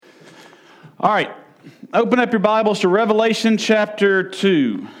All right, open up your Bibles to Revelation chapter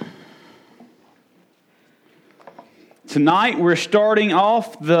 2. Tonight we're starting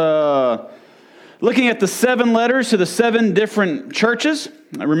off looking at the 7 letters to the 7 different churches.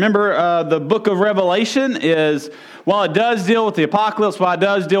 Remember, the book of Revelation while it does deal with the apocalypse, while it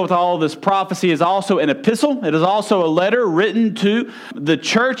does deal with all of this prophecy, is also an epistle. It is also a letter written to the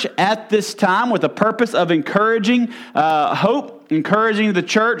church at this time with the purpose of encouraging hope, encouraging the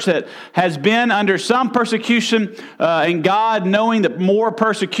church that has been under some persecution, and God knowing that more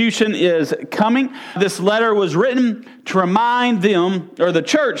persecution is coming. This letter was written to remind them, or the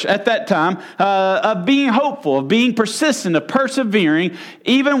church at that time, of being hopeful, of being persistent, of persevering,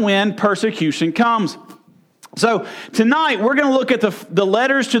 even when persecution comes. So tonight we're going to look at the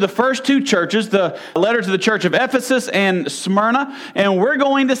letters to the first 2 churches, the letter to the church of Ephesus and Smyrna, and we're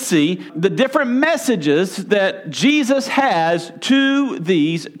going to see the different messages that Jesus has to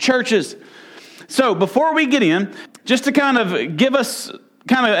these churches. So before we get in, just to kind of give us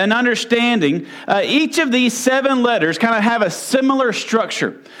an understanding, each of these 7 letters kind of have a similar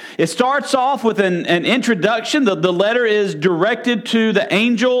structure. It starts off with an introduction. The letter is directed to the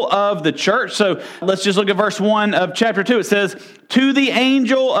angel of the church. So let's just look at verse 1 of chapter 2. It says, "To the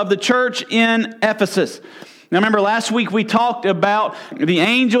angel of the church in Ephesus." Now remember, last week we talked about the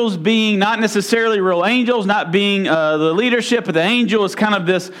angels being not necessarily real angels, not being the leadership, but the angel is kind of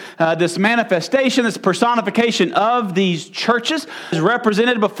this manifestation, this personification of these churches, is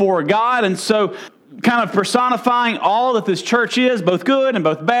represented before God, and so kind of personifying all that this church is, both good and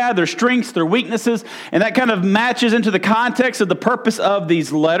both bad, their strengths, their weaknesses, and that kind of matches into the context of the purpose of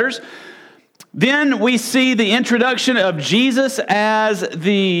these letters. Then we see the introduction of Jesus as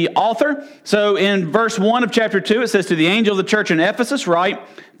the author. So in verse 1 of chapter 2, it says, "To the angel of the church in Ephesus write,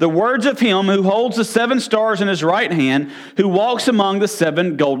 the words of him who holds the 7 stars in his right hand, who walks among the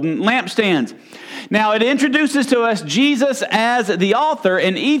 7 golden lampstands." Now, it introduces to us Jesus as the author,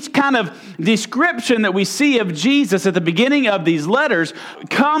 and each kind of description that we see of Jesus at the beginning of these letters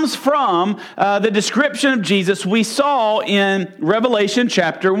comes from the description of Jesus we saw in Revelation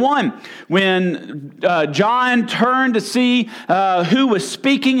chapter 1. When John turned to see who was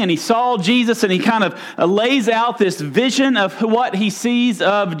speaking, and he saw Jesus, and he kind of lays out this vision of what he sees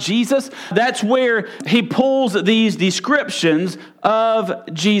of Jesus, that's where he pulls these descriptions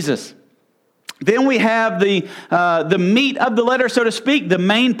of Jesus. Then we have the meat of the letter, so to speak, the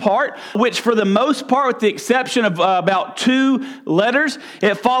main part, which for the most part, with the exception of about 2 letters,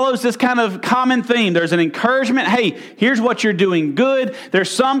 it follows this kind of common theme. There's an encouragement. Hey, here's what you're doing good.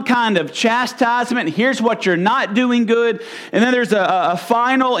 There's some kind of chastisement. Here's what you're not doing good. And then there's a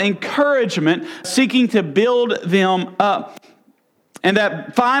final encouragement seeking to build them up. And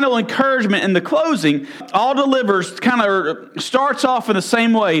that final encouragement in the closing all delivers, kind of starts off in the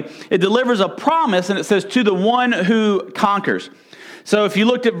same way. It delivers a promise, and it says, "To the one who conquers." So if you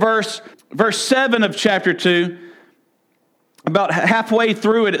looked at verse 7 of chapter 2, about halfway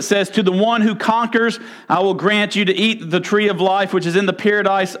through it, it says, "To the one who conquers, I will grant you to eat the tree of life, which is in the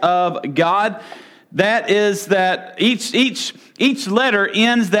paradise of God." That is that each letter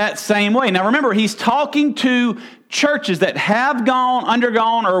ends that same way. Now remember, he's talking to churches that have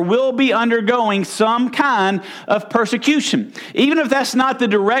undergone, or will be undergoing some kind of persecution. Even if that's not the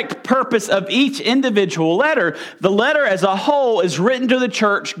direct purpose of each individual letter, the letter as a whole is written to the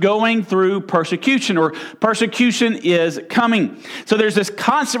church going through persecution, or persecution is coming. So there's this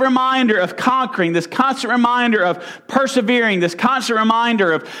constant reminder of conquering, this constant reminder of persevering, this constant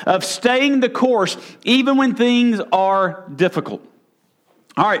reminder of staying the course even when things are difficult.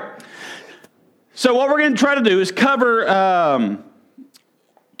 All right. So what we're going to try to do is cover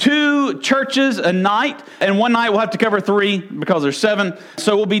 2 churches a night, and one night we'll have to cover 3 because there's 7.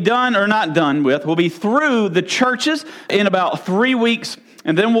 So we'll be done, or not done with, we'll be through the churches in about 3 weeks,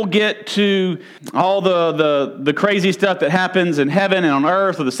 and then we'll get to all the crazy stuff that happens in heaven and on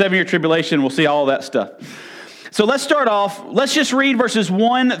earth with the 7-year tribulation. We'll see all that stuff. So let's start off. Let's just read verses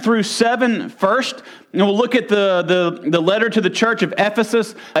 1 through 7 first, and we'll look at the letter to the church of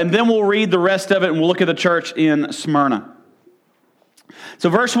Ephesus, and then we'll read the rest of it, and we'll look at the church in Smyrna. So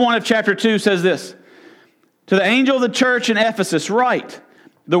verse 1 of chapter 2 says this, "To the angel of the church in Ephesus write,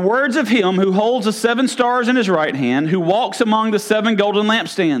 the words of him who holds the 7 stars in his right hand, who walks among the 7 golden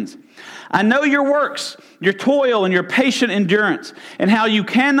lampstands. I know your works, your toil, and your patient endurance, and how you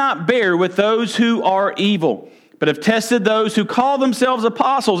cannot bear with those who are evil, but have tested those who call themselves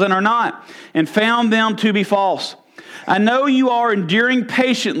apostles and are not, and found them to be false. I know you are enduring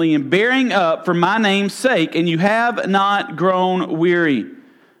patiently and bearing up for my name's sake, and you have not grown weary.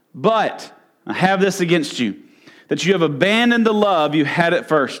 But I have this against you, that you have abandoned the love you had at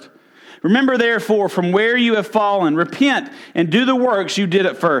first. Remember, therefore, from where you have fallen, repent and do the works you did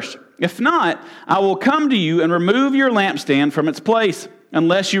at first. If not, I will come to you and remove your lampstand from its place,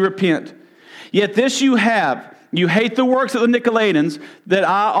 unless you repent. Yet this you have, you hate the works of the Nicolaitans, that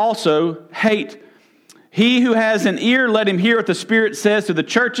I also hate. He who has an ear, let him hear what the Spirit says to the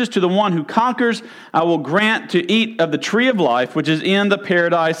churches. To the one who conquers, I will grant to eat of the tree of life, which is in the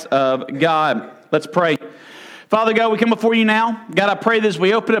paradise of God. Let's pray. Father God, we come before you now. God, I pray that as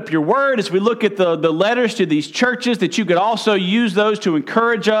we open up your word, as we look at the letters to these churches, that you could also use those to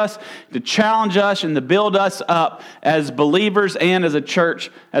encourage us, to challenge us, and to build us up as believers and as a church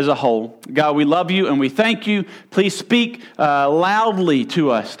as a whole. God, we love you and we thank you. Please speak loudly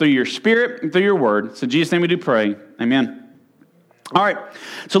to us through your Spirit and through your word. So in Jesus' name we do pray. Amen. All right,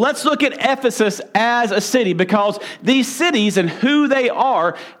 so let's look at Ephesus as a city, because these cities and who they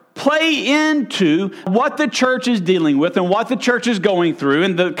are play into what the church is dealing with and what the church is going through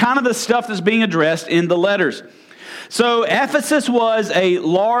and the kind of the stuff that's being addressed in the letters. So Ephesus was a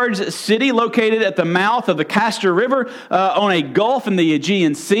large city located at the mouth of the Castor River on a gulf in the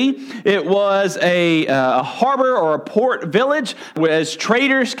Aegean Sea. It was a harbor or a port village. As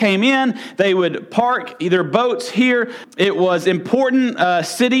traders came in, they would park their boats here. It was an important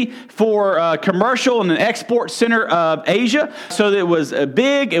city for commercial and an export center of Asia. So it was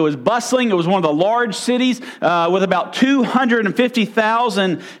big, it was bustling. It was one of the large cities with about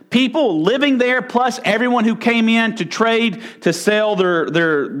 250,000 people living there, plus everyone who came in to trade, to sell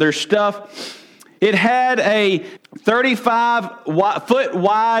their stuff. It had a 35-foot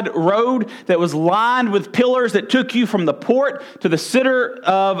wide road that was lined with pillars that took you from the port to the center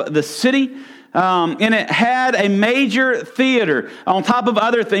of the city. And it had a major theater on top of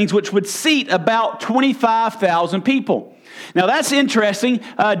other things, which would seat about 25,000 people. Now that's interesting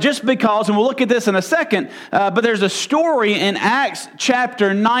just because, and we'll look at this in a second, but there's a story in Acts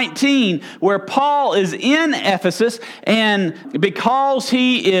chapter 19 where Paul is in Ephesus, and because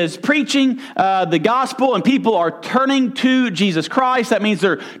he is preaching the gospel and people are turning to Jesus Christ, that means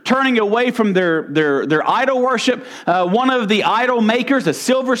they're turning away from their idol worship. One of the idol makers, a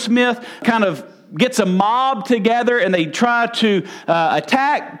silversmith, kind of gets a mob together and they try to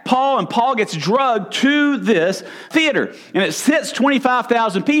attack Paul, and Paul gets drugged to this theater. And it sits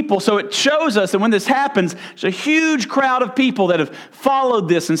 25,000 people, so it shows us that when this happens, there's a huge crowd of people that have followed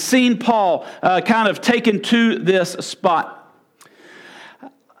this and seen Paul kind of taken to this spot.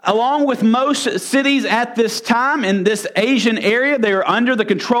 Along with most cities at this time in this Asian area, they are under the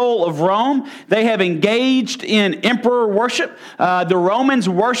control of Rome. They have engaged in emperor worship. The Romans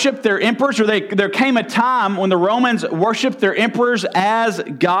worshiped their emperors, or there came a time when the Romans worshiped their emperors as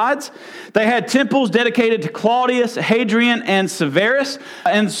gods. They had temples dedicated to Claudius, Hadrian, and Severus.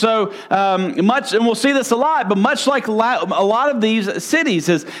 And so and we'll see this a lot, but much like a lot of these cities,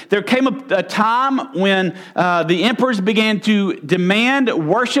 is there came a time when the emperors began to demand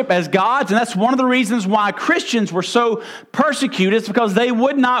worship as gods, and that's one of the reasons why Christians were so persecuted. It's because they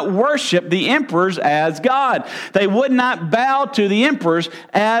would not worship the emperors as God. They would not bow to the emperors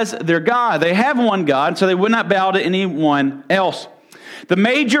as their God. They have one God, so they would not bow to anyone else. The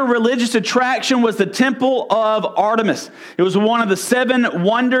major religious attraction was the Temple of Artemis. It was one of the 7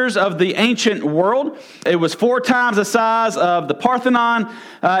 wonders of the ancient world. It was 4 times the size of the Parthenon.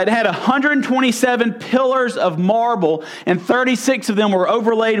 It had 127 pillars of marble, and 36 of them were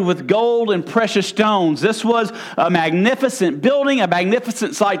overlaid with gold and precious stones. This was a magnificent building, a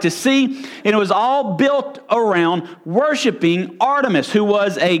magnificent sight to see, and it was all built around worshiping Artemis, who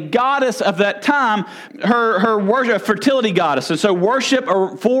was a goddess of that time, her worship, fertility goddess. And so worship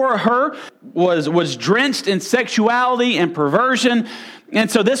for her was drenched in sexuality and perversion. And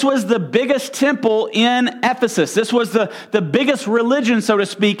so this was the biggest temple in Ephesus. This was the biggest religion, so to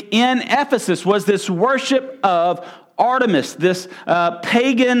speak, in Ephesus, was this worship of Artemis, this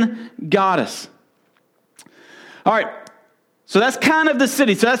pagan goddess. All right. So that's kind of the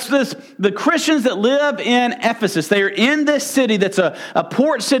city. So that's the Christians that live in Ephesus. They are in this city that's a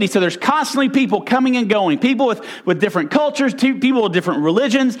port city. So there's constantly people coming and going. People with different cultures, people with different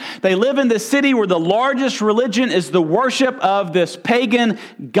religions. They live in this city where the largest religion is the worship of this pagan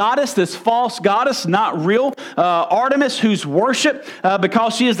goddess, this false goddess, not real. Artemis, whose worship,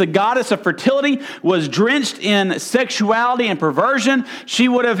 because she is the goddess of fertility, was drenched in sexuality and perversion. She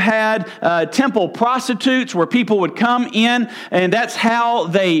would have had temple prostitutes where people would come in, and that's how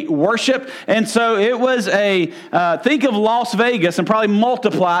they worship. And so it was think of Las Vegas and probably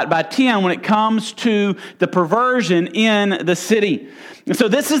multiply it by 10 when it comes to the perversion in the city. And so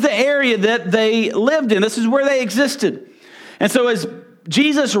this is the area that they lived in. This is where they existed. And so as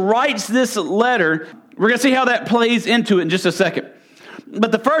Jesus writes this letter, we're going to see how that plays into it in just a second.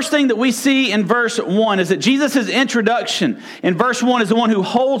 But the first thing that we see in verse 1 is that Jesus' introduction in verse 1 is the one who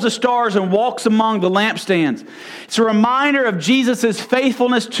holds the stars and walks among the lampstands. It's a reminder of Jesus'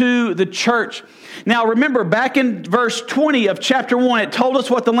 faithfulness to the church. Now remember, back in verse 20 of chapter 1, it told us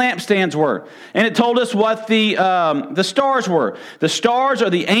what the lampstands were. And it told us what the stars were. The stars are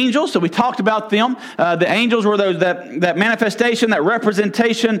the angels, so we talked about them. The angels were that manifestation, that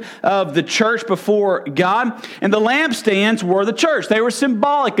representation of the church before God. And the lampstands were the church. They were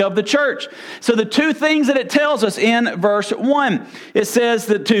symbolic of the church. So the two things that it tells us in verse 1, it says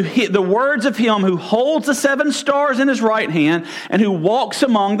that the words of him who holds the 7 stars in his right hand and who walks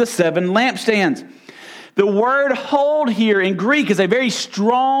among the 7 lampstands. The word hold here in Greek is a very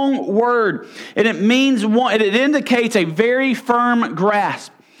strong word, and it indicates a very firm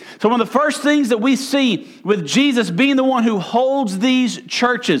grasp. So one of the first things that we see with Jesus being the one who holds these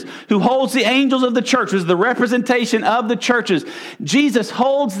churches, who holds the angels of the church, is the representation of the churches. Jesus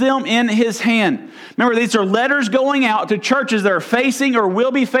holds them in his hand. Remember, these are letters going out to churches that are facing or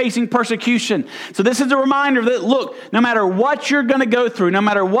will be facing persecution. So this is a reminder that, look, no matter what you're going to go through, no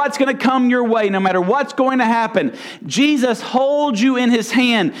matter what's going to come your way, no matter what's going to happen, Jesus holds you in his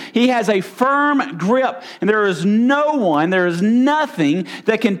hand. He has a firm grip, and there is nothing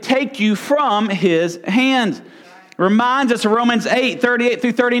that can take you from his hand. Reminds us of Romans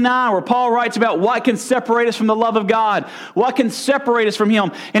 8:38-39, where Paul writes about what can separate us from the love of God, what can separate us from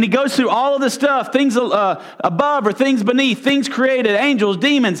him. And he goes through all of this stuff, things above or things beneath, things created, angels,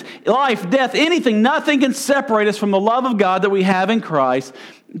 demons, life, death, anything. Nothing can separate us from the love of God that we have in Christ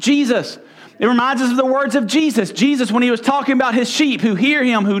Jesus. It reminds us of the words of Jesus. Jesus, when he was talking about his sheep who hear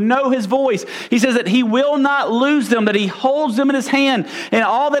him, who know his voice, he says that he will not lose them, that he holds them in his hand, and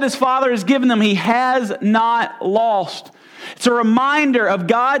all that his Father has given them, he has not lost. It's a reminder of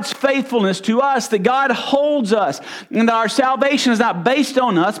God's faithfulness to us, that God holds us, and that our salvation is not based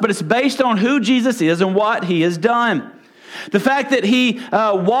on us, but it's based on who Jesus is and what he has done. The fact that he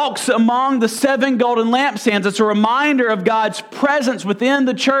walks among the 7 golden lampstands, it's a reminder of God's presence within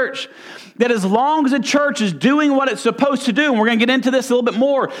the church. That as long as the church is doing what it's supposed to do, and we're going to get into this a little bit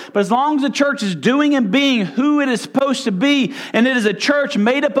more, but as long as the church is doing and being who it is supposed to be, and it is a church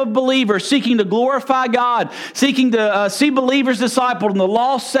made up of believers seeking to glorify God, seeking to see believers discipled and the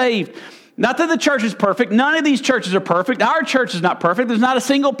lost saved. Not that the church is perfect. None of these churches are perfect. Our church is not perfect. There's not a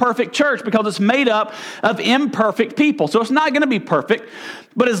single perfect church because it's made up of imperfect people. So it's not going to be perfect.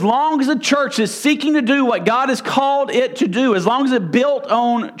 But as long as the church is seeking to do what God has called it to do, as long as it's built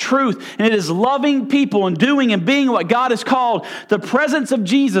on truth, and it is loving people and doing and being what God has called, the presence of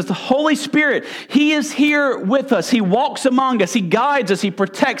Jesus, the Holy Spirit, he is here with us. He walks among us. He guides us. He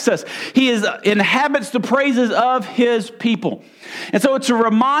protects us. He inhabits the praises of his people. And so it's a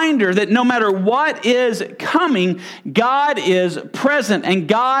reminder that no matter what is coming, God is present and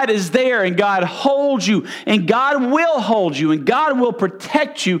God is there and God holds you and God will hold you and God will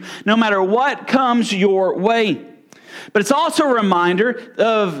protect you no matter what comes your way. But it's also a reminder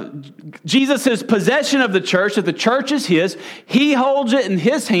of Jesus' possession of the church, that the church is his. He holds it in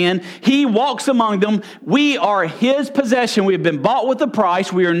his hand. He walks among them. We are his possession. We have been bought with a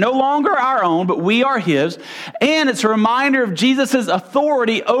price. We are no longer our own, but we are his. And it's a reminder of Jesus'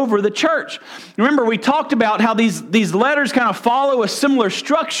 authority over the church. Remember, we talked about how these letters kind of follow a similar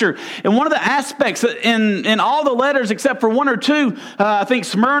structure. And one of the aspects in all the letters, except for 1 or 2, I think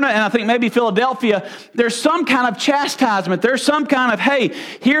Smyrna and I think maybe Philadelphia, there's some kind of chastisement. There's some kind of, hey,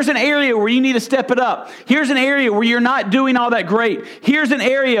 here's an area where you need to step it up. Here's an area where you're not doing all that great. Here's an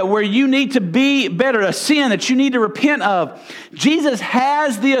area where you need to be better, a sin that you need to repent of. Jesus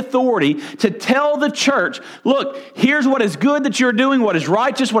has the authority to tell the church, look, here's what is good that you're doing, what is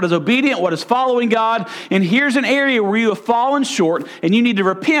righteous, what is obedient, what is following God, and here's an area where you have fallen short and you need to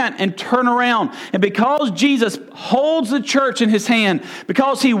repent and turn around. And because Jesus holds the church in his hand,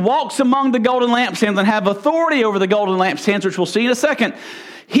 because he walks among the golden lampstands and have authority over the golden lampstands, which we'll see in a second,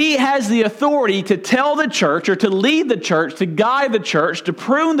 he has the authority to tell the church or to lead the church, to guide the church, to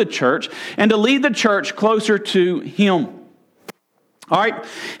prune the church, and to lead the church closer to him. All right,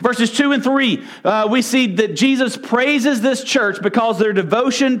 verses 2 and 3, we see that Jesus praises this church because of their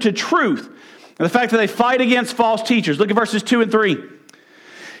devotion to truth and the fact that they fight against false teachers. Look at verses 2 and 3.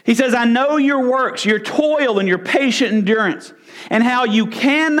 He says, I know your works, your toil, and your patient endurance, and how you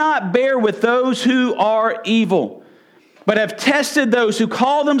cannot bear with those who are evil, but have tested those who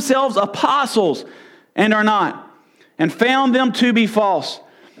call themselves apostles and are not, and found them to be false.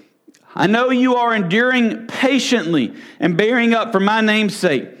 I know you are enduring patiently and bearing up for my name's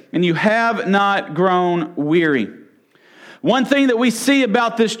sake, and you have not grown weary. One thing that we see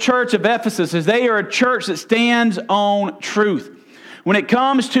about this church of Ephesus is they are a church that stands on truth. when it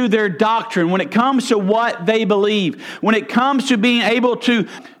comes to their doctrine, when it comes to what they believe, when it comes to being able to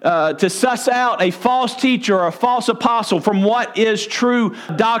suss out a false teacher or a false apostle from what is true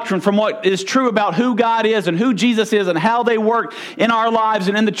doctrine, from what is true about who God is and who Jesus is and how they work in our lives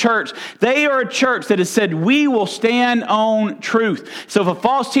and in the church. They are a church that has said, we will stand on truth. So if a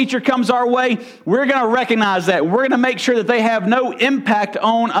false teacher comes our way, we're going to recognize that. We're going to make sure that they have no impact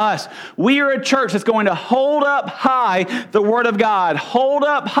on us. We are a church that's going to hold up high the Word of God, hold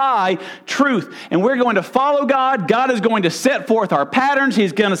up high truth, and we're going to follow God. God is going to set forth our patterns.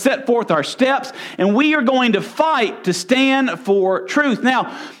 He's going to set forth our steps, and we are going to fight to stand for truth.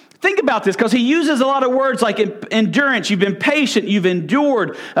 Now, think about this, because he uses a lot of words like endurance. You've been patient. You've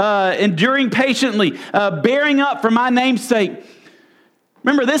endured, enduring patiently, bearing up for my name's sake.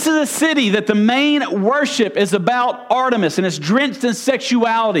 Remember, this is a city that the main worship is about Artemis, and it's drenched in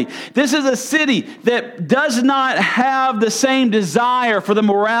sexuality. This is a city that does not have the same desire for the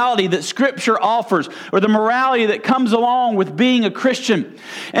morality that Scripture offers, or the morality that comes along with being a Christian.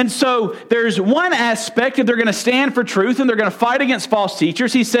 And so there's one aspect that they're going to stand for truth, and they're going to fight against false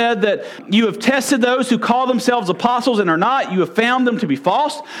teachers. He said that you have tested those who call themselves apostles and are not. You have found them to be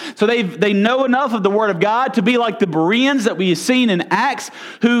false. So they know enough of the Word of God to be like the Bereans that we have seen in Acts,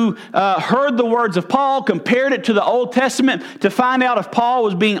 who heard the words of Paul, compared it to the Old Testament to find out if Paul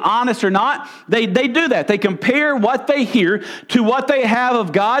was being honest or not. They do that. They compare what they hear to what they have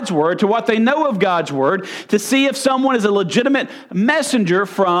of God's Word, to what they know of God's Word, to see if someone is a legitimate messenger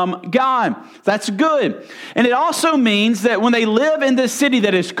from God. That's good. And it also means that when they live in this city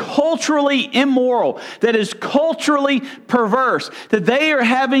that is culturally immoral, that is culturally perverse, that they are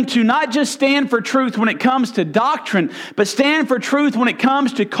having to not just stand for truth when it comes to doctrine, but stand for truth when it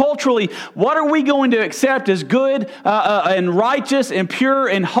comes to culturally, what are we going to accept as good and righteous and pure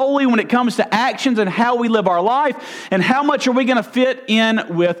and holy when it comes to actions and how we live our life, and how much are we going to fit in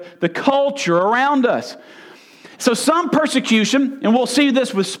with the culture around us. So some persecution, and we'll see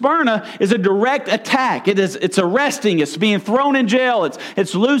this with Smyrna, is a direct attack. It's arresting, it's being thrown in jail,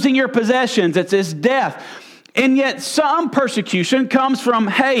 it's losing your possessions, it's death. And yet some persecution comes from,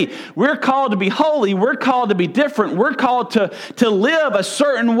 hey, we're called to be holy, we're called to be different, we're called to live a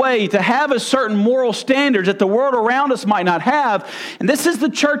certain way, to have a certain moral standards that the world around us might not have. And this is the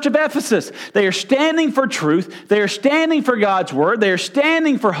church of Ephesus. They are standing for truth, they are standing for God's Word, they are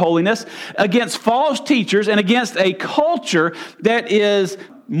standing for holiness against false teachers and against a culture that is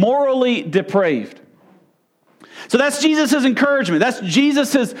morally depraved. So that's Jesus' encouragement. That's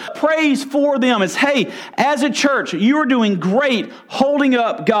Jesus' praise for them. Is, hey, as a church, you are doing great holding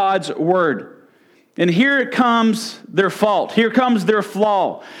up God's Word. And here comes their fault. Here comes their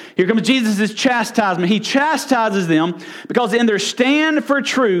flaw. Here comes Jesus' chastisement. He chastises them because in their stand for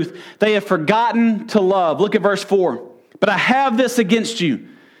truth, they have forgotten to love. Look at verse 4. But I have this against you,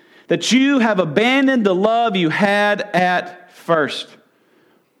 that you have abandoned the love you had at first.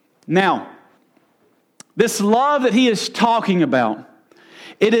 Now, this love that he is talking about,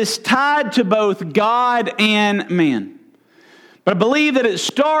 it is tied to both God and man. But I believe that it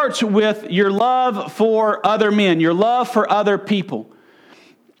starts with your love for other men, your love for other people.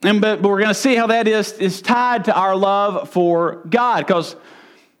 But we're going to see how that is tied to our love for God. Because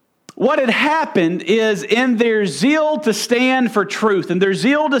what had happened is, in their zeal to stand for truth, and their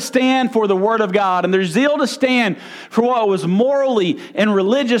zeal to stand for the Word of God, and their zeal to stand for what was morally and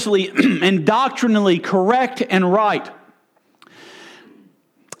religiously and doctrinally correct and right,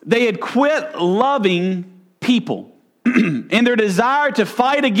 they had quit loving people. In their desire to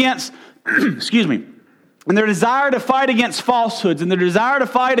fight against, and their desire to fight against falsehoods, and their desire to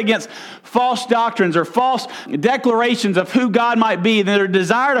fight against false doctrines or false declarations of who God might be, and their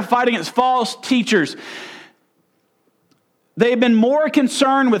desire to fight against false teachers, they had been more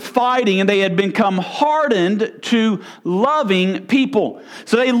concerned with fighting, and they had become hardened to loving people.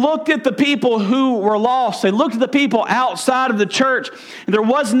 So they looked at the people who were lost. They looked at the people outside of the church, and there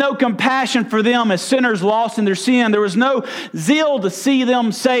was no compassion for them as sinners lost in their sin. There was no zeal to see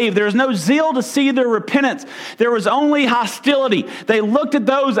them saved. There was no zeal to see their repentance. There was only hostility. They looked at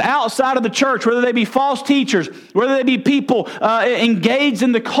those outside of the church, whether they be false teachers, whether they be people engaged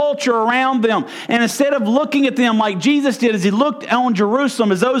in the culture around them. And instead of looking at them like Jesus did, as he looked on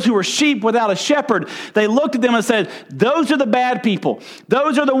Jerusalem as those who were sheep without a shepherd, they looked at them and said, those are the bad people.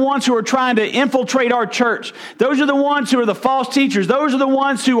 Those are the ones who are trying to infiltrate our church. Those are the ones who are the false teachers. Those are the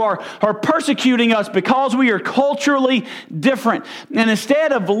ones who are persecuting us because we are culturally different. And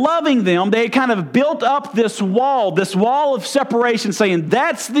instead of loving them, they kind of built up this wall of separation, saying,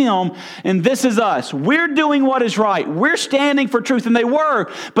 that's them and this is us. We're doing what is right. We're standing for truth. And they were,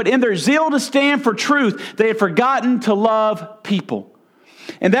 but in their zeal to stand for truth, they had forgotten to love people.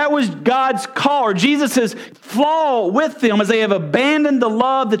 And that was God's call, or Jesus' flaw with them, as they have abandoned the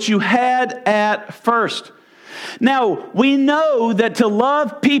love that you had at first. Now, we know that to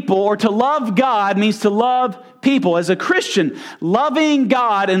love people or to love God means to love people. As a Christian, loving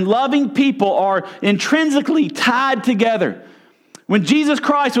God and loving people are intrinsically tied together. When Jesus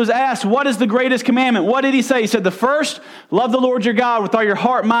Christ was asked, what is the greatest commandment? What did he say? He said, the first, love the Lord your God with all your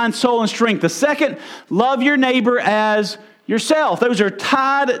heart, mind, soul, and strength. The second, love your neighbor as yourself. Those are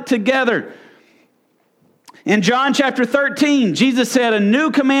tied together. In John chapter 13, Jesus said, a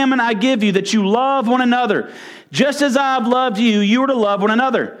new commandment I give you, that you love one another. Just as I have loved you, you are to love one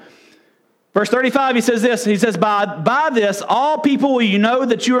another. Verse 35, he says this. He says, by this, all people will know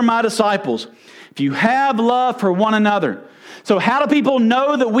that you are my disciples, if you have love for one another. So how do people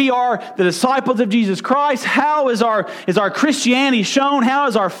know that we are the disciples of Jesus Christ? How is our Christianity shown? How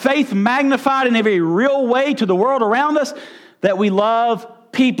is our faith magnified in every real way to the world around us? That we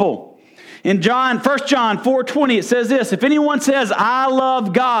love people. In 1 John 4:20, it says this, if anyone says, I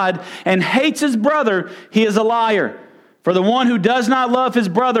love God, and hates his brother, he is a liar. For the one who does not love his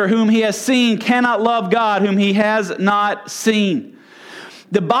brother whom he has seen cannot love God whom he has not seen.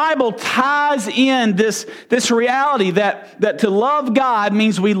 The Bible ties in this reality that to love God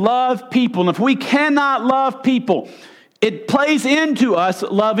means we love people. And if we cannot love people, it plays into us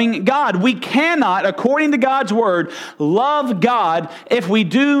loving God. We cannot, according to God's word, love God if we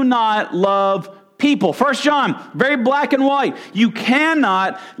do not love people. 1 John, very black and white. You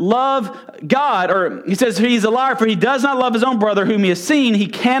cannot love God, or he says he's a liar, for he does not love his own brother whom he has seen. He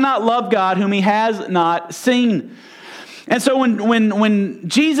cannot love God whom he has not seen. And so when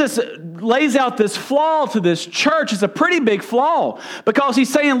Jesus lays out this flaw to this church, it's a pretty big flaw, because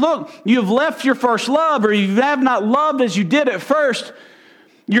he's saying, look, you've left your first love, or you have not loved as you did at first.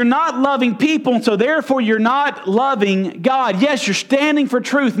 You're not loving people, and so therefore you're not loving God. Yes, you're standing for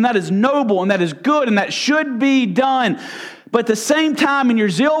truth, and that is noble, and that is good, and that should be done. But at the same time, in your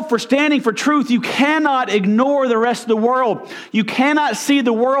zeal for standing for truth, you cannot ignore the rest of the world. You cannot see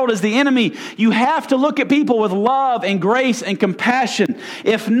the world as the enemy. You have to look at people with love and grace and compassion.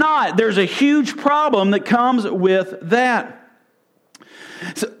 If not, there's a huge problem that comes with that.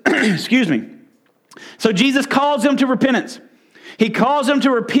 So, excuse me. So Jesus calls them to repentance. He calls them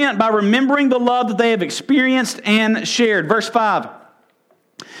to repent by remembering the love that they have experienced and shared. Verse 5.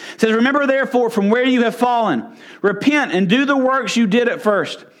 It says, remember therefore from where you have fallen, repent and do the works you did at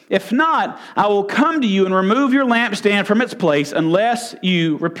first. If not, I will come to you and remove your lampstand from its place unless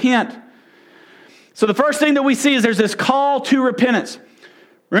you repent. So the first thing that we see is there's this call to repentance.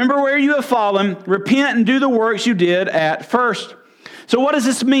 Remember where you have fallen, repent and do the works you did at first. So what does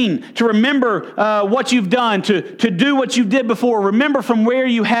this mean? To remember what you've done, to do what you did before. Remember from where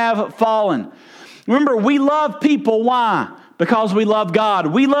you have fallen. Remember, we love people. Why? Because we love God.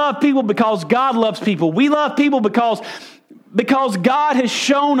 We love people because God loves people. We love people because God has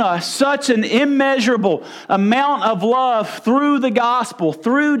shown us such an immeasurable amount of love through the gospel,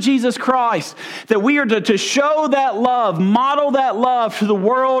 through Jesus Christ, that we are to show that love, model that love to the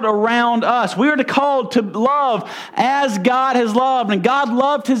world around us. We are called to love as God has loved, and God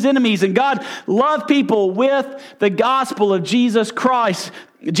loved his enemies, and God loved people with the gospel of Jesus Christ.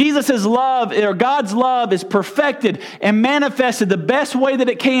 Jesus' love, or God's love, is perfected and manifested the best way that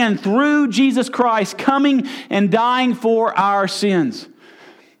it can through Jesus Christ coming and dying for our sins.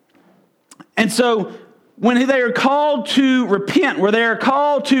 And so when they are called to repent, where they are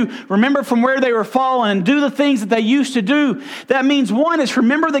called to remember from where they were fallen and do the things that they used to do, that means one is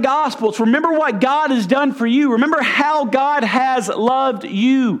remember the gospel. It's remember what God has done for you. Remember how God has loved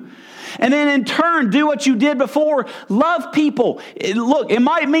you. And then in turn, do what you did before. Love people. Look, it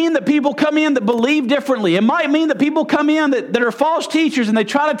might mean that people come in that believe differently. It might mean that people come in that are false teachers and they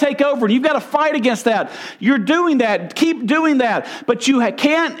try to take over, and you've got to fight against that. You're doing that. Keep doing that. But you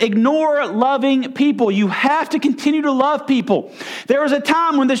can't ignore loving people. You have to continue to love people. There was a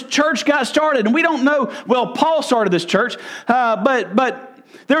time when this church got started, and we don't know, well, Paul started this church, but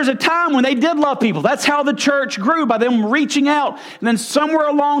there was a time when they did love people. That's how the church grew, by them reaching out. And then somewhere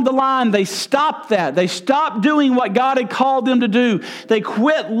along the line, they stopped that. They stopped doing what God had called them to do. They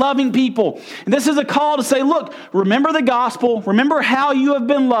quit loving people. And this is a call to say, look, remember the gospel. Remember how you have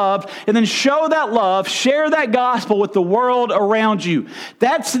been loved. And then show that love. Share that gospel with the world around you.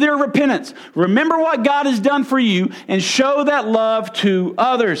 That's their repentance. Remember what God has done for you and show that love to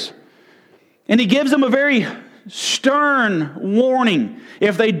others. And he gives them a very stern warning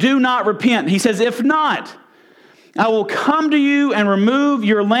if they do not repent. He says, if not, I will come to you and remove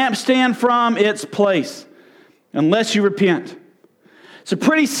your lampstand from its place unless you repent. It's a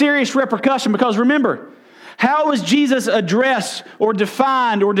pretty serious repercussion, because remember, How is Jesus addressed or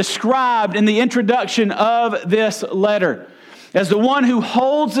defined or described in the introduction of this letter? As the one who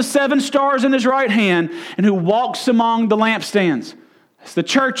holds the 7 stars in his right hand and who walks among the lampstands. It's the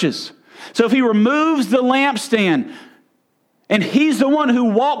churches. So if he removes the lampstand and he's the one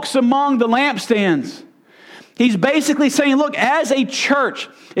who walks among the lampstands, he's basically saying, look, as a church,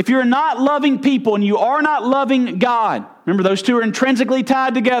 if you're not loving people and you are not loving God, remember those two are intrinsically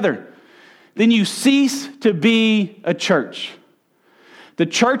tied together, then you cease to be a church. The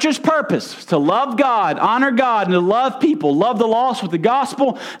church's purpose is to love God, honor God, and to love people, love the lost with the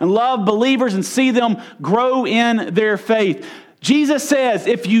gospel, and love believers and see them grow in their faith. Jesus says,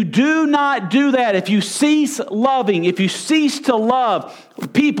 if you do not do that, if you cease loving, if you cease to love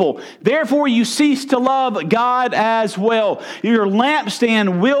people, therefore you cease to love God as well. Your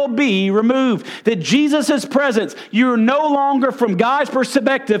lampstand will be removed. That Jesus' presence, you're no longer, from God's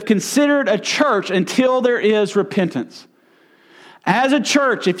perspective, considered a church until there is repentance. As a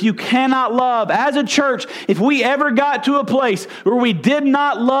church, if you cannot love, as a church, if we ever got to a place where we did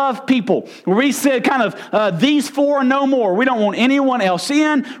not love people, where we said these 4 no more, we don't want anyone else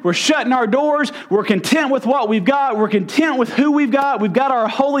in, we're shutting our doors, we're content with what we've got, we're content with who we've got our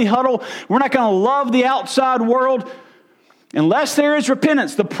holy huddle, we're not going to love the outside world, unless there is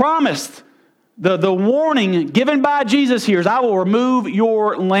repentance. The promise, the warning given by Jesus here is, I will remove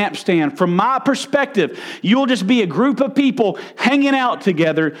your lampstand. From my perspective, you will just be a group of people hanging out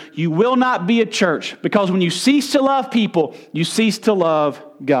together. You will not be a church, because when you cease to love people, you cease to love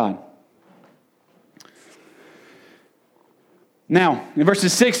God. Now, in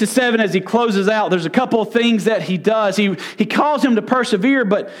verses 6 to 7, as he closes out, there's a couple of things that he does. He calls him to persevere,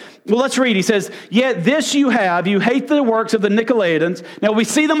 but let's read. He says, yet this you have, you hate the works of the Nicolaitans. Now, we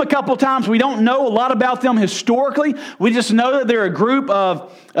see them a couple of times. We don't know a lot about them historically. We just know that they're a group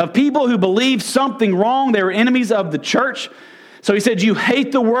of people who believe something wrong. They were enemies of the church. So he said, you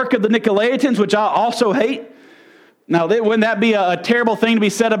hate the work of the Nicolaitans, which I also hate. Now, wouldn't that be a terrible thing to be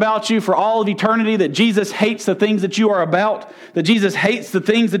said about you for all of eternity, that Jesus hates the things that you are about, that Jesus hates the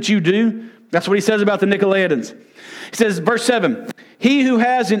things that you do? That's what he says about the Nicolaitans. He says, verse 7, he who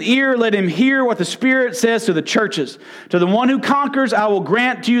has an ear, let him hear what the Spirit says to the churches. To the one who conquers, I will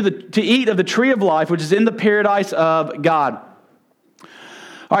grant to you to eat of the tree of life, which is in the paradise of God.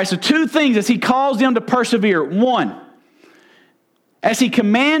 All right, so 2 things as he calls them to persevere. 1, as he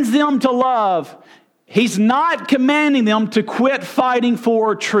commands them to love, he's not commanding them to quit fighting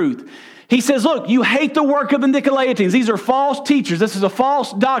for truth. He says, look, you hate the work of the Nicolaitans. These are false teachers. This is a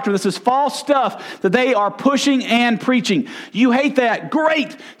false doctrine. This is false stuff that they are pushing and preaching. You hate that.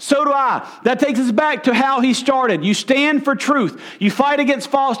 Great. So do I. That takes us back to how he started. You stand for truth. You fight against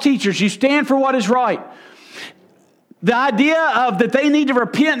false teachers. You stand for what is right. The idea of that they need to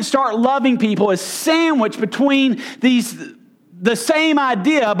repent and start loving people is sandwiched between the same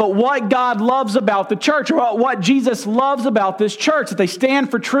idea, but what God loves about the church, or what Jesus loves about this church, that they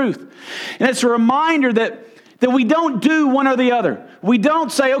stand for truth. And it's a reminder that we don't do one or the other. We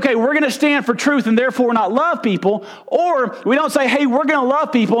don't say, okay, we're going to stand for truth and therefore not love people. Or we don't say, hey, we're going to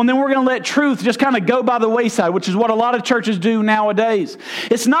love people and then we're going to let truth just kind of go by the wayside, which is what a lot of churches do nowadays.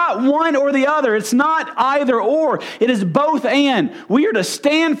 It's not one or the other. It's not either or. It is both and. We are to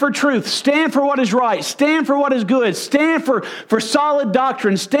stand for truth, stand for what is right, stand for what is good, stand for solid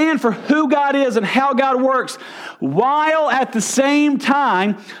doctrine, stand for who God is and how God works, while at the same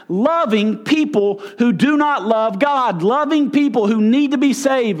time loving people who do not love God, loving people who need to be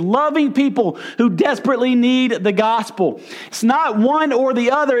saved, loving people who desperately need the gospel. It's not one or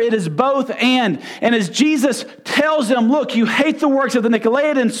the other, it is both and. And as Jesus tells them, look, you hate the works of the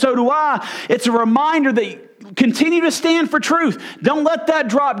Nicolaitans, so do I, it's a reminder that continue to stand for truth. Don't let that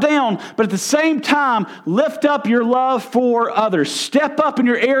drop down, but at the same time, lift up your love for others. Step up in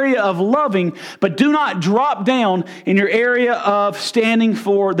your area of loving, but do not drop down in your area of standing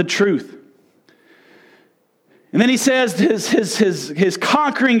for the truth. And then he says his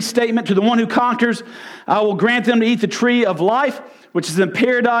conquering statement to the one who conquers, I will grant them to eat the tree of life, which is in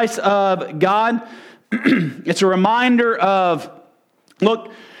paradise of God. It's a reminder of, look,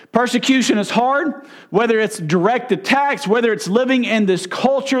 persecution is hard, whether it's direct attacks, whether it's living in this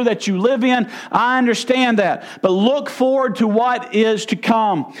culture that you live in. I understand that. But look forward to what is to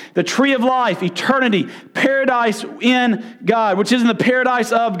come. The tree of life, eternity, paradise in God, which is in the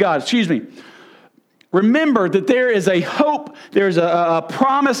paradise of God. Remember that there is a hope, there's a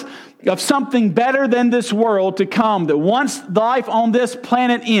promise of something better than this world to come. That once life on this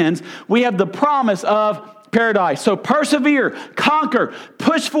planet ends, we have the promise of paradise. So persevere, conquer,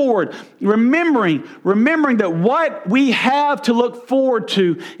 push forward, remembering that what we have to look forward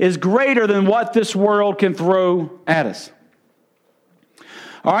to is greater than what this world can throw at us.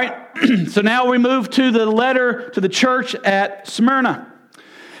 All right, so now we move to the letter to the church at Smyrna.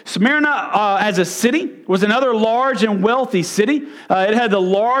 Smyrna, as a city, was another large and wealthy city. It had the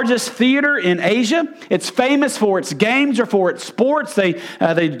largest theater in Asia. It's famous for its games or for its sports. They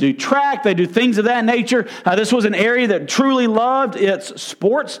do track, they do things of that nature. This was an area that truly loved its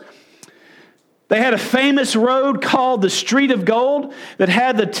sports. They had a famous road called the Street of Gold that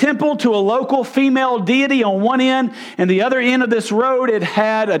had the temple to a local female deity on one end, and the other end of this road it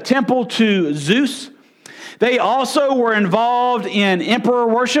had a temple to Zeus. They also were involved in emperor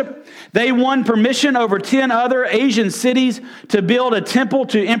worship. They won permission over 10 other Asian cities to build a temple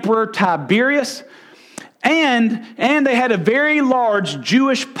to Emperor Tiberius. And they had a very large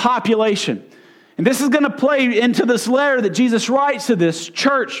Jewish population. And this is going to play into this letter that Jesus writes to this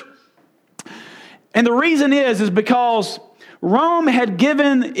church. And the reason is because Rome had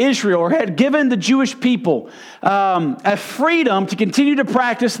given Israel, or had given the Jewish people, a freedom to continue to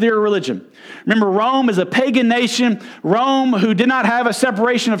practice their religion. Remember, Rome is a pagan nation. Rome, who did not have a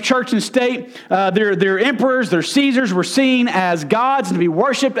separation of church and state, their emperors, their Caesars were seen as gods and to be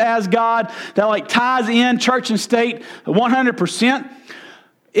worshipped as God. That ties in church and state 100%.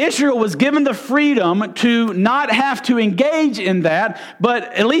 Israel was given the freedom to not have to engage in that, but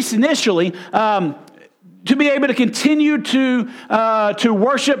at least initially, to be able to continue to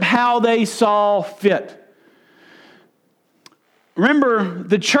worship how they saw fit. Remember,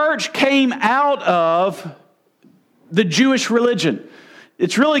 the church came out of the Jewish religion.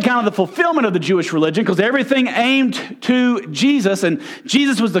 It's really kind of the fulfillment of the Jewish religion because everything aimed to Jesus, and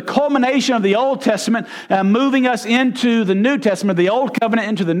Jesus was the culmination of the Old Testament, moving us into the New Testament, the Old Covenant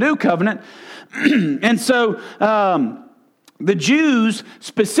into the New Covenant. And so the Jews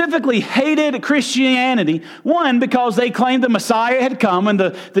specifically hated Christianity, one, because they claimed the Messiah had come, and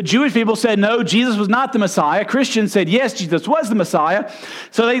the Jewish people said, no, Jesus was not the Messiah. Christians said, yes, Jesus was the Messiah.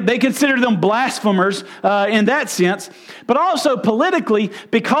 So they considered them blasphemers in that sense. But also politically,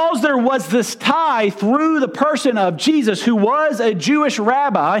 because there was this tie through the person of Jesus, who was a Jewish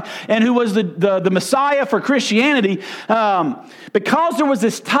rabbi and who was the Messiah for Christianity, because there was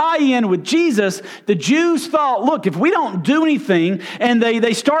this tie-in with Jesus, the Jews thought, look, if we don't do anything and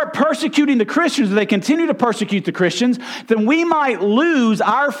they start persecuting the Christians, or they continue to persecute the Christians, then we might lose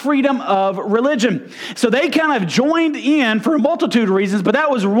our freedom of religion. So they kind of joined in for a multitude of reasons, but that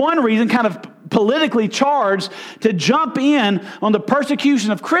was one reason, kind of politically charged, to jump in on the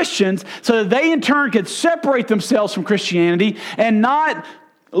persecution of Christians so that they in turn could separate themselves from Christianity and not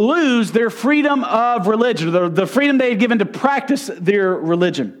lose their freedom of religion, the freedom they had given to practice their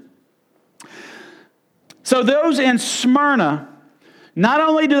religion. So those in Smyrna, not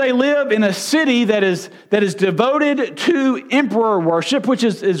only do they live in a city that is devoted to emperor worship, which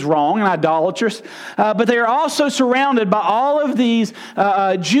is wrong and idolatrous, but they are also surrounded by all of these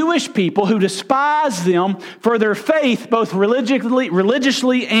Jewish people who despise them for their faith, both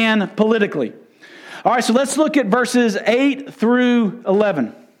religiously and politically. All right, so let's look at verses 8 through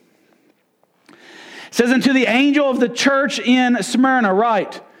 11. It says, "And to the angel of the church in Smyrna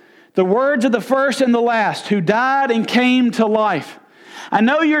write, the words of the first and the last, who died and came to life. I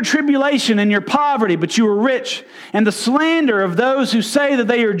know your tribulation and your poverty, but you are rich, and the slander of those who say that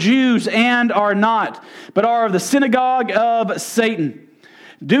they are Jews and are not, but are of the synagogue of Satan.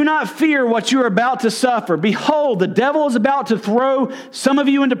 Do not fear what you are about to suffer. Behold, the devil is about to throw some of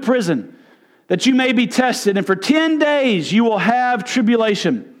you into prison, that you may be tested, and for 10 days you will have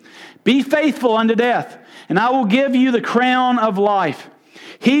tribulation. Be faithful unto death, and I will give you the crown of life.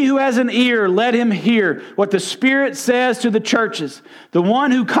 He who has an ear, let him hear what the Spirit says to the churches. The one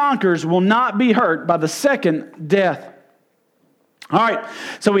who conquers will not be hurt by the second death." All right,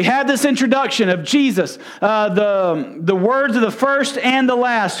 so we have this introduction of Jesus, the words of the first and the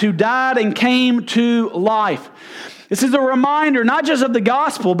last, who died and came to life. This is a reminder, not just of the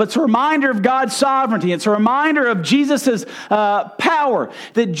gospel, but it's a reminder of God's sovereignty. It's a reminder of Jesus' power,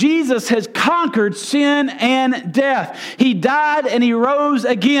 that Jesus has conquered sin and death. He died and he rose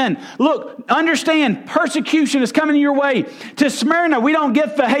again. Look, understand, persecution is coming your way. To Smyrna, we don't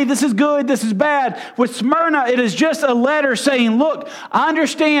get the, hey, this is good, this is bad. With Smyrna, it is just a letter saying, look, I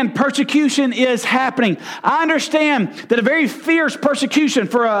understand persecution is happening. I understand that a very fierce persecution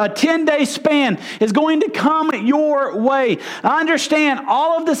for a 10-day span is going to come your your way. I understand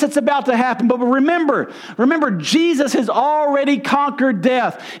all of this that's about to happen, but remember, Jesus has already conquered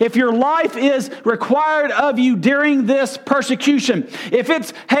death. If your life is required of you during this persecution, if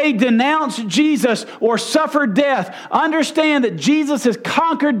it's, hey, denounce Jesus or suffer death, understand that Jesus has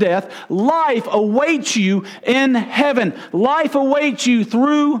conquered death. Life awaits you in heaven. Life awaits you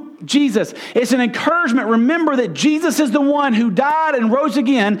through Jesus. It's an encouragement. Remember that Jesus is the one who died and rose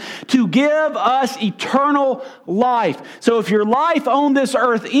again to give us eternal life. So if your life on this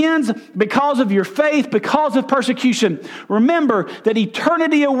earth ends because of your faith, because of persecution, remember that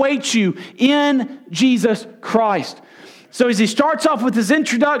eternity awaits you in Jesus Christ. So as he starts off with his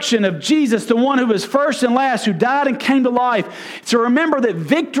introduction of Jesus, the one who was first and last, who died and came to life. So remember that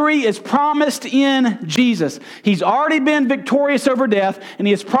victory is promised in Jesus. He's already been victorious over death, and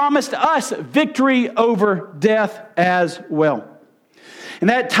he has promised us victory over death as well. And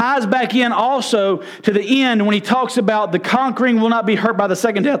that ties back in also to the end when he talks about the conquering will not be hurt by the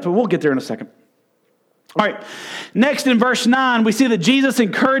second death, but we'll get there in a second. All right, next in verse 9, we see that Jesus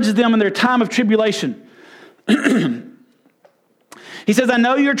encourages them in their time of tribulation. He says, I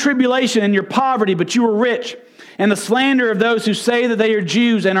know your tribulation and your poverty, but you are rich, and the slander of those who say that they are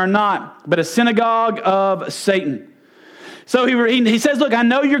Jews and are not, but a synagogue of Satan. So he says, look, I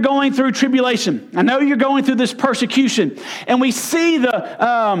know you're going through tribulation. I know you're going through this persecution. And we see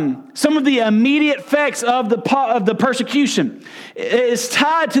some of the immediate effects of the persecution. It's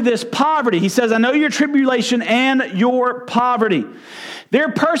tied to this poverty. He says, I know your tribulation and your poverty. Their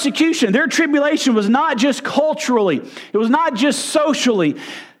persecution, their tribulation was not just culturally. It was not just socially.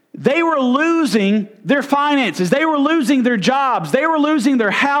 They were losing their finances. They were losing their jobs. They were losing their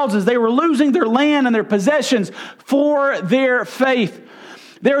houses. They were losing their land and their possessions for their faith.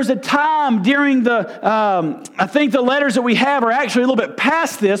 There was a time during I think the letters that we have are actually a little bit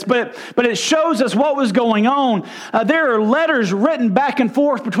past this, but it shows us what was going on. There are letters written back and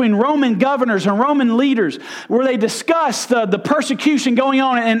forth between Roman governors and Roman leaders where they discuss the persecution going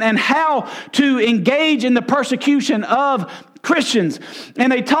on and how to engage in the persecution of Christians.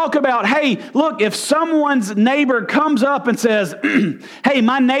 And they talk about, hey, look, if someone's neighbor comes up and says, hey,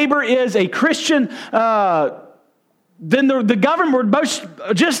 my neighbor is a Christian, then the government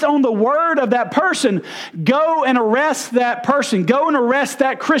would just on the word of that person, go and arrest that person, go and arrest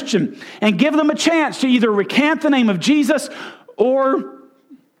that Christian, and give them a chance to either recant the name of Jesus or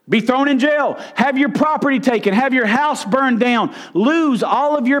be thrown in jail, have your property taken, have your house burned down, lose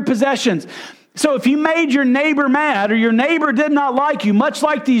all of your possessions. So if you made your neighbor mad or your neighbor did not like you, much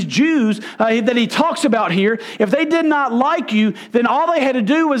like these Jews that he talks about here, if they did not like you, then all they had to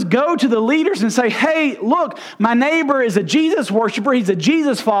do was go to the leaders and say, hey, look, my neighbor is a Jesus worshiper, he's a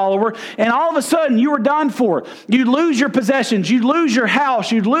Jesus follower, and all of a sudden you were done for. You'd lose your possessions, you'd lose your house,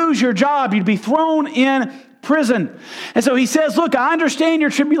 you'd lose your job, you'd be thrown in prison. And so he says, look, I understand your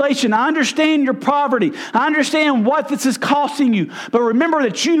tribulation. I understand your poverty. I understand what this is costing you. But remember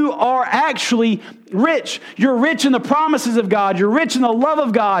that you are actually rich. You're rich in the promises of God. You're rich in the love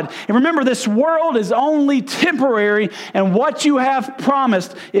of God. And remember, this world is only temporary, and what you have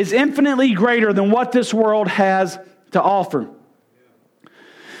promised is infinitely greater than what this world has to offer.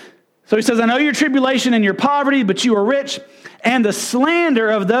 So he says, I know your tribulation and your poverty, but you are rich, and the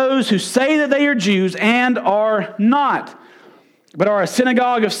slander of those who say that they are Jews and are not, but are a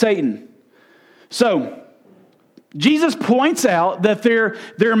synagogue of Satan. So Jesus points out that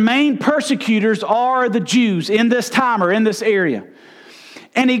their main persecutors are the Jews in this time or in this area.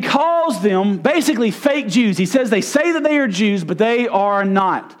 And he calls them basically fake Jews. He says they say that they are Jews, but they are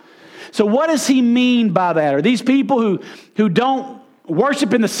not. So what does he mean by that? Are these people who don't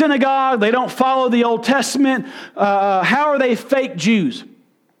worship in the synagogue, they don't follow the Old Testament? How are they fake Jews?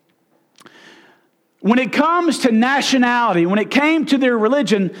 When it comes to nationality, when it came to their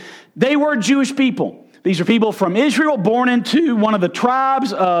religion, they were Jewish people. These are people from Israel, born into one of the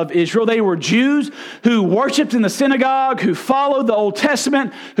tribes of Israel. They were Jews who worshiped in the synagogue, who followed the Old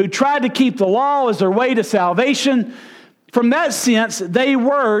Testament, who tried to keep the law as their way to salvation. From that sense, they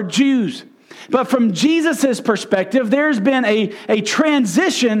were Jews. But from Jesus' perspective, there's been a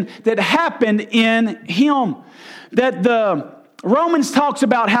transition that happened in him. That the Romans talks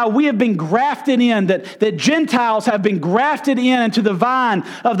about how we have been grafted in, that Gentiles have been grafted in into the vine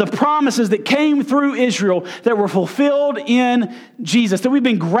of the promises that came through Israel that were fulfilled in Jesus. That we've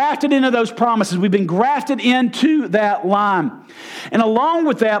been grafted into those promises. We've been grafted into that line. And along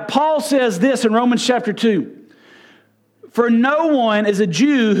with that, Paul says this in Romans chapter 2. For no one is a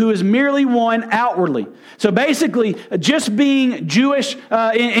Jew who is merely one outwardly. So basically, just being Jewish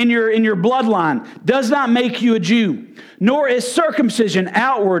in your bloodline does not make you a Jew. Nor is circumcision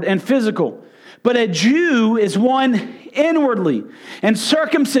outward and physical, But a Jew is one inwardly, and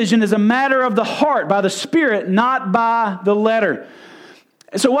circumcision is a matter of the heart, by the Spirit, not by the letter.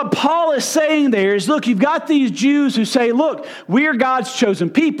 So what Paul is saying there is, look, you've got these Jews who say, look, we are God's chosen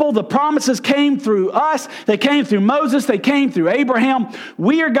people. The promises came through us. They came through Moses. They came through Abraham.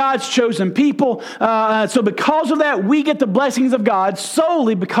 We are God's chosen people. So because of that, we get the blessings of God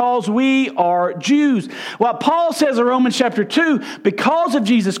solely because we are Jews. What Paul says in Romans chapter 2, because of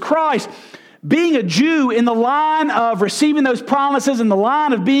Jesus Christ, being a Jew in the line of receiving those promises, in the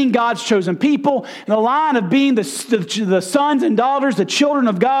line of being God's chosen people, in the line of being the sons and daughters, the children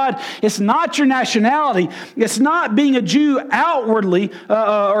of God, it's not your nationality. It's not being a Jew outwardly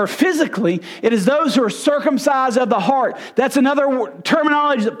or physically. It is those who are circumcised of the heart. That's another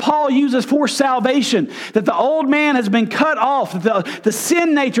terminology that Paul uses for salvation, that the old man has been cut off, that the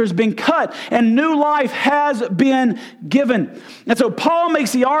sin nature has been cut, and new life has been given. And so Paul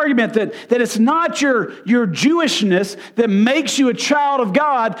makes the argument that it's not your Jewishness that makes you a child of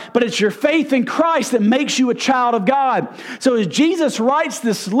God, but it's your faith in Christ that makes you a child of God. So as Jesus writes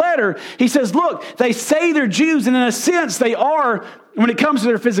this letter, he says, look, they say they're Jews, and in a sense they are when it comes to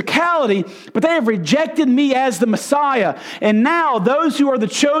their physicality, but they have rejected me as the Messiah. And now those who are the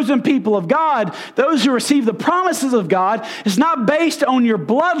chosen people of God, those who receive the promises of God, it's not based on your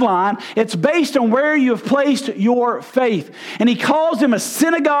bloodline, it's based on where you have placed your faith. And he calls them a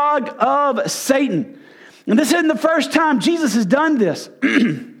synagogue of Satan. And this isn't the first time Jesus has done this.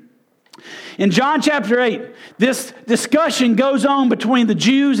 In John chapter 8, this discussion goes on between the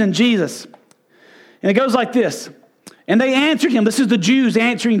Jews and Jesus. And it goes like this. And they answered him. This is the Jews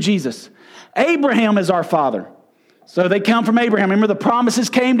answering Jesus. Abraham is our father. So they come from Abraham. Remember, the promises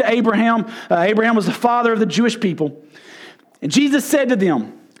came to Abraham. Abraham was the father of the Jewish people. And Jesus said to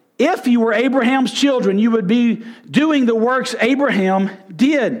them, if you were Abraham's children, you would be doing the works Abraham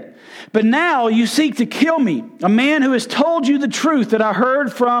did. But now you seek to kill me, a man who has told you the truth that I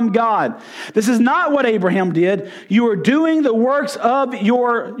heard from God. This is not what Abraham did. You're doing the works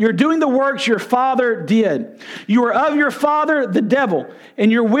your father did. You are of your father, the devil,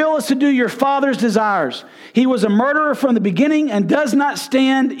 and your will is to do your father's desires. He was a murderer from the beginning and does not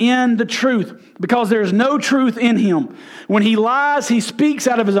stand in the truth, because there is no truth in him. When he lies, he speaks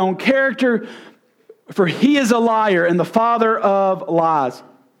out of his own character, for he is a liar and the father of lies.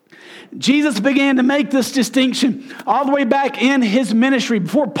 Jesus began to make this distinction all the way back in his ministry,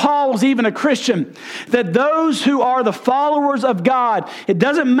 before Paul was even a Christian, that those who are the followers of God, it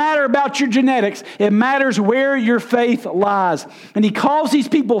doesn't matter about your genetics, it matters where your faith lies. And he calls these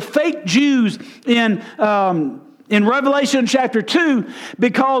people fake Jews in Revelation chapter 2,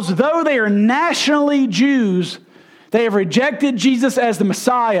 because though they are nationally Jews, they have rejected Jesus as the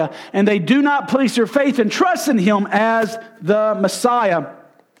Messiah, and they do not place their faith and trust in him as the Messiah.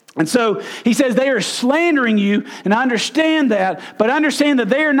 And so he says they are slandering you, and I understand that, but understand that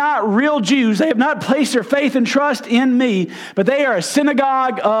they are not real Jews. They have not placed their faith and trust in me, but they are a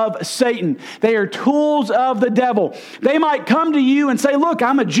synagogue of Satan. They are tools of the devil. They might come to you and say, look,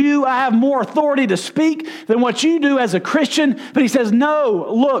 I'm a Jew. I have more authority to speak than what you do as a Christian. But he says,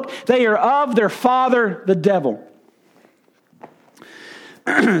 no, look, they are of their father, the devil.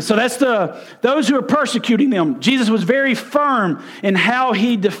 So that's those who are persecuting them. Jesus was very firm in how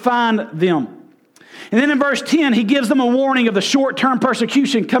he defined them. And then in verse 10, he gives them a warning of the short-term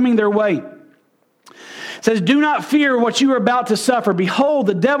persecution coming their way. It says, do not fear what you are about to suffer. Behold,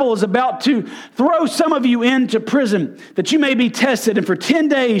 the devil is about to throw some of you into prison, that you may be tested, and for 10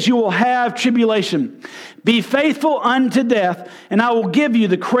 days you will have tribulation. Be faithful unto death, and I will give you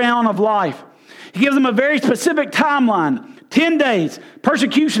the crown of life. He gives them a very specific timeline. 10 days.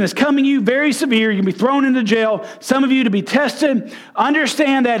 Persecution is coming you very severe. You can be thrown into jail. Some of you to be tested.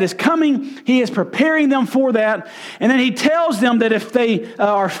 Understand that is coming. He is preparing them for that. And then he tells them that if they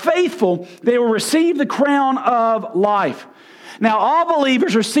are faithful, they will receive the crown of life. Now, all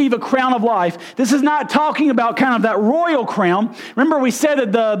believers receive a crown of life. This is not talking about kind of that royal crown. Remember, we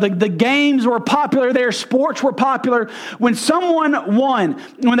said that the games were popular there, sports were popular. When someone won,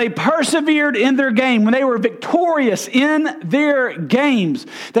 when they persevered in their game, when they were victorious in their games,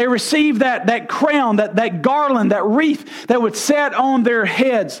 they received that crown, that garland, that wreath that would set on their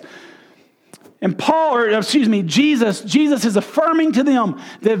heads. And Jesus is affirming to them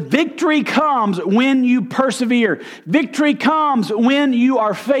that victory comes when you persevere. Victory comes when you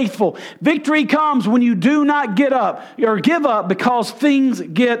are faithful. Victory comes when you do not get up or give up because things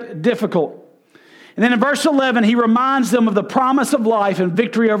get difficult. And then in verse 11, he reminds them of the promise of life and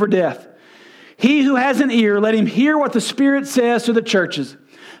victory over death. He who has an ear, let him hear what the Spirit says to the churches.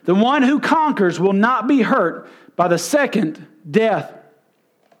 The one who conquers will not be hurt by the second death.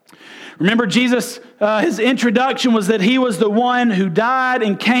 Remember, Jesus, his introduction was that he was the one who died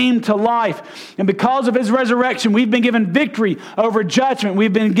and came to life. And because of his resurrection, we've been given victory over judgment.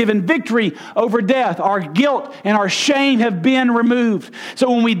 We've been given victory over death. Our guilt and our shame have been removed.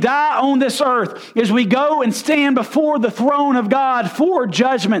 So when we die on this earth, as we go and stand before the throne of God for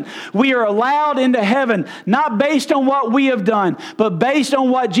judgment, we are allowed into heaven, not based on what we have done, but based on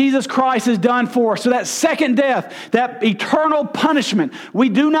what Jesus Christ has done for us. So that second death, that eternal punishment, we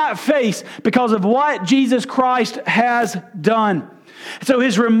do not face because of what Jesus Christ has done. So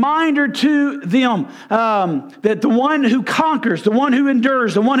his reminder to them that the one who conquers, the one who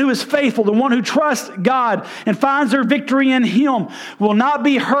endures, the one who is faithful, the one who trusts God and finds their victory in him will not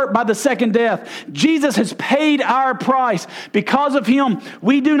be hurt by the second death. Jesus has paid our price. Because of him,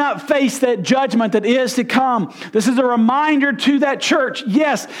 we do not face that judgment that is to come. This is a reminder to that church.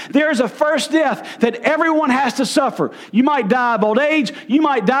 Yes, there is a first death that everyone has to suffer. You might die of old age. You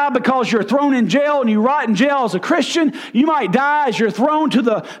might die because you're thrown in jail and you rot in jail as a Christian. You might die as you're thrown to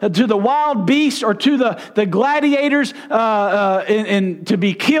the wild beasts or to the gladiators and to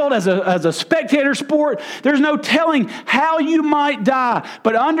be killed as a spectator sport. There's no telling how you might die.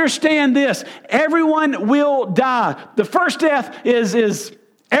 But understand this, everyone will die. The first death is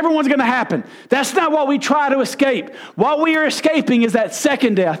everyone's going to happen. That's not what we try to escape. What we are escaping is that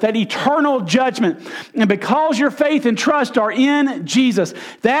second death, that eternal judgment. And because your faith and trust are in Jesus,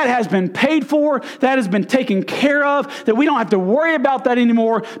 that has been paid for, that has been taken care of, that we don't have to worry about that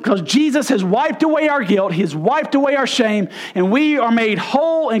anymore because Jesus has wiped away our guilt, He has wiped away our shame, and we are made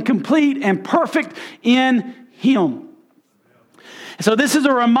whole and complete and perfect in Him. So this is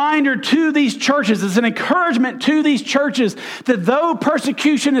a reminder to these churches. It's an encouragement to these churches that though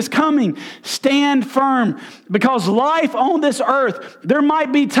persecution is coming, stand firm. Because life on this earth, there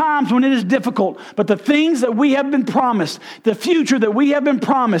might be times when it is difficult, but the things that we have been promised, the future that we have been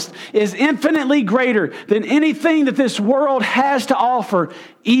promised is infinitely greater than anything that this world has to offer,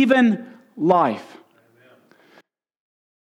 even life.